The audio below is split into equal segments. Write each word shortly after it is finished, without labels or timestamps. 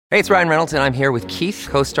Hey, it's Ryan Reynolds, and I'm here with Keith,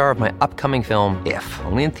 co-star of my upcoming film, If,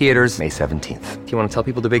 only in theaters May 17th. Do you want to tell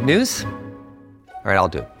people the big news? All right, I'll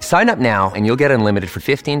do it. Sign up now and you'll get unlimited for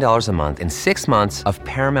 $15 a month and 6 months of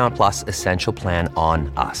Paramount Plus Essential Plan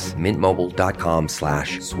on us.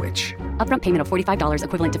 MintMobile.com/switch. Upfront payment of $45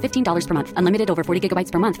 equivalent to $15 per month. Unlimited over 40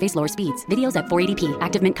 gigabytes per month. Face lower speeds. Videos at 480p.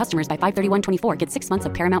 Active Mint customers by 531.24 get 6 months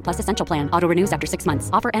of Paramount Plus Essential Plan. Auto renews after 6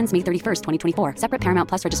 months. Offer ends May 31st, 2024. Separate Paramount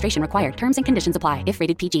Plus registration required. Terms and conditions apply if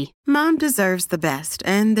rated PG. Mom deserves the best,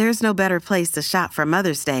 and there's no better place to shop for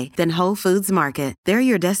Mother's Day than Whole Foods Market. They're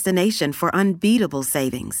your destination for unbeatable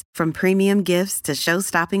savings. From premium gifts to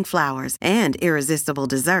show-stopping flowers and irresistible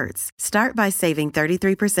desserts. Start by saving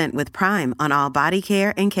 33% with Prime on all body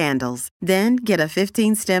care and candles. Then get a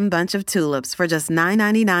 15-stem bunch of tulips for just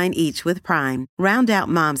 $9.99 each with Prime. Round out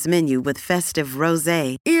Mom's menu with festive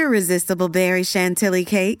rosé, irresistible berry chantilly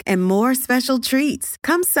cake, and more special treats.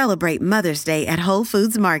 Come celebrate Mother's Day at Whole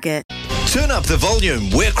Foods Market. Turn up the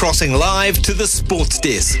volume. We're crossing live to the sports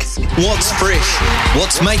desk. What's fresh?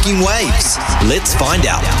 What's making waves? Let's find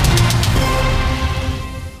out.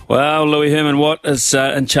 Well, Louis Herman-Watt is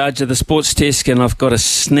in charge of the sports desk, and I've got a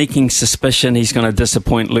sneaking suspicion he's going to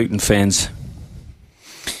disappoint Luton fans.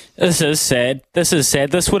 This is sad. This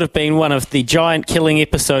would have been one of the giant killing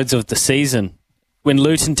episodes of the season when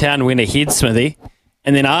Luton Town went ahead, Smithy,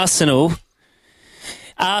 and then Arsenal,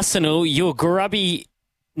 your grubby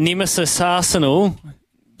nemesis Arsenal,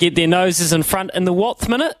 get their noses in front in the Watt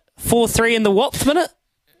minute. 4-3 in the Watt minute.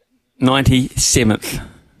 97th.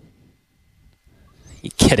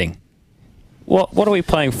 You're kidding. What are we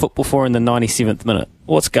playing football for in the 97th minute?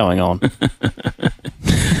 What's going on?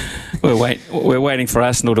 We're waiting for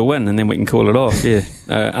Arsenal to win, and then we can call it off. Yeah,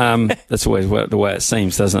 that's always the way it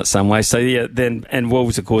seems, doesn't it? Some way. So yeah, and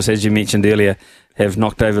Wolves, of course, as you mentioned earlier, have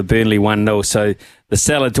knocked over Burnley 1-0. So the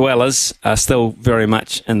cellar dwellers are still very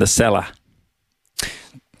much in the cellar.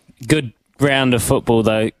 Good round of football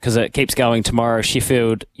though, because it keeps going tomorrow.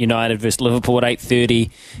 Sheffield United versus Liverpool at 8:30.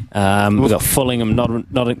 We've got Fulham and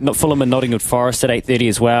Nottingham Forest at 8:30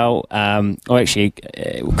 as well.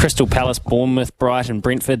 Crystal Palace, Bournemouth, Brighton,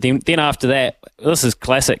 Brentford. Then after that, this is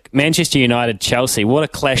classic. Manchester United, Chelsea. What a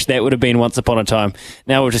clash that would have been once upon a time.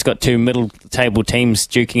 Now we've just got two middle table teams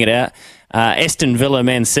duking it out. Aston Villa,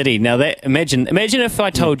 Man City. Now, imagine if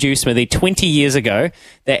I told you, Smithy, 20 years ago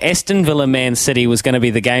that Aston Villa, Man City was going to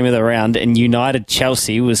be the game of the round and United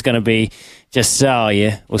Chelsea was going to be just,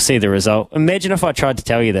 we'll see the result. Imagine if I tried to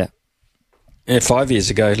tell you that. Yeah, 5 years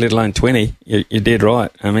ago, let alone 20. You're dead right.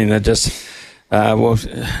 I mean, they're just...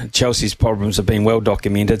 Chelsea's problems have been well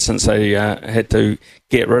documented since they had to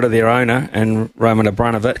get rid of their owner and Roman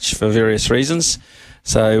Abramovich for various reasons.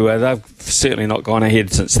 So they've certainly not gone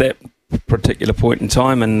ahead since that particular point in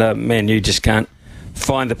time, and Man U just can't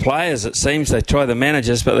find the players. It seems they try the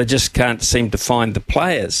managers, but they just can't seem to find the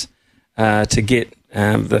players to get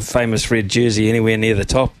the famous red jersey anywhere near the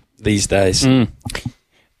top these days. In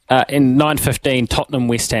 9:15, Tottenham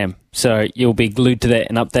West Ham. So you'll be glued to that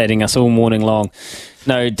and updating us all morning long,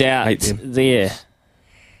 no doubt. There.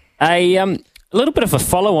 A little bit of a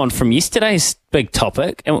follow-on from yesterday's big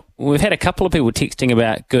topic, and we've had a couple of people texting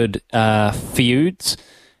about good feuds.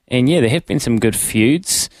 And yeah, there have been some good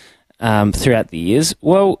feuds throughout the years.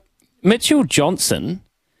 Well, Mitchell Johnson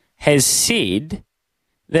has said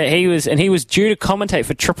that he was due to commentate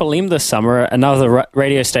for Triple M this summer, another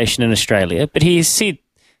radio station in Australia, but he has said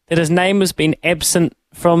that his name has been absent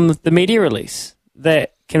from the media release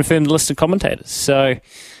that confirmed the list of commentators. So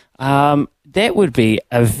that would be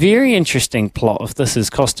a very interesting plot if this has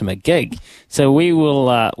cost him a gig. So we will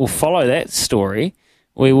we'll follow that story.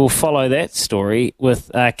 We will follow that story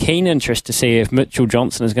with keen interest to see if Mitchell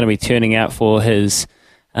Johnson is going to be turning out for his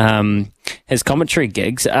commentary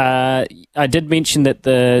gigs. I did mention that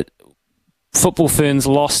the Football Ferns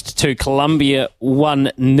lost to Colombia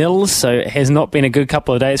 1-0, so it has not been a good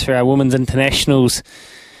couple of days for our women's internationals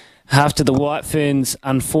after the White Ferns'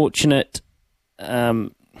 unfortunate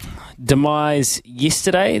demise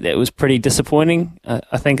yesterday. That was pretty disappointing,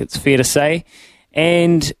 I think it's fair to say.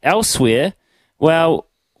 And elsewhere, well,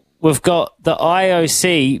 we've got the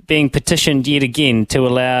IOC being petitioned yet again to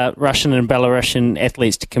allow Russian and Belarusian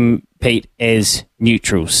athletes to compete as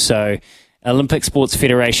neutrals. So Olympic Sports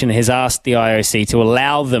Federation has asked the IOC to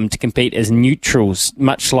allow them to compete as neutrals,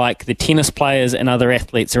 much like the tennis players and other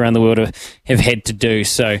athletes around the world have had to do.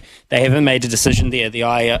 So they haven't made a decision there, the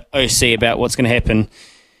IOC, about what's going to happen.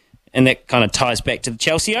 And that kind of ties back to the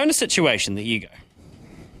Chelsea owner situation. There you go.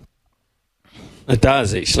 It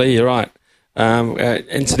does, actually. You're right.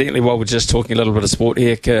 Incidentally, while we're just talking a little bit of sport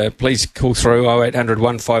here, please call through 0800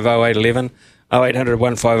 150 811 0800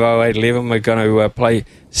 150 811. We're going to play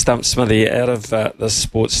Stump Smithy out of the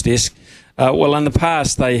sports desk. Well, in the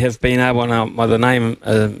past, they have been able, by the name,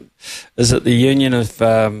 is it the Union of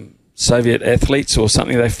Soviet Athletes or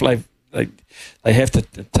something? They have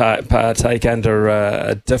to partake under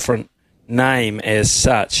a different name as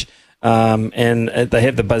such. And they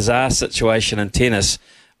have the bizarre situation in tennis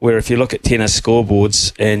where if you look at tennis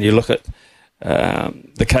scoreboards and you look at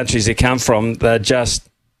the countries they come from, they're just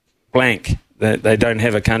blank. They don't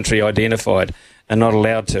have a country identified and not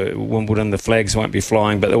allowed to. Wimbledon, the flags won't be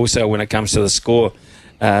flying, but also when it comes to the score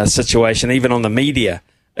situation, even on the media,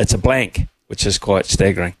 it's a blank, which is quite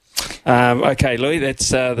staggering. Okay, Louis, that's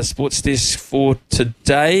the sports desk for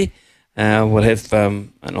today. We'll have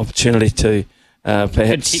an opportunity to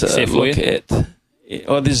perhaps look at...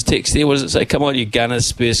 Oh, there's a text there. What does it say? Come on, you gunners.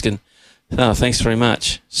 Spurs can... Oh, thanks very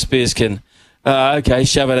much. Spurs can... okay,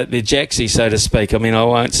 shove it at their jacksy, so to speak. I mean, I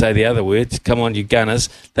won't say the other word. Come on, you gunners.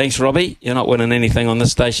 Thanks, Robbie. You're not winning anything on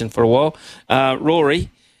this station for a while. Rory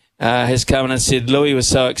has come in and said Louis was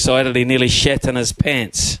so excited he nearly shat in his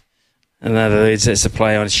pants. In other words, that's a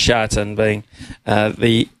play on shat and being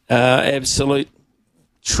the absolute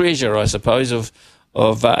treasure, I suppose,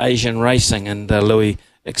 of Asian racing. And Louis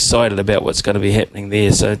excited about what's going to be happening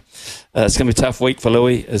there. So it's going to be a tough week for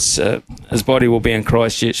Louis. His body will be in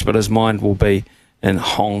Christchurch, but his mind will be in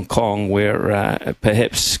Hong Kong, where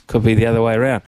perhaps could be the other way around.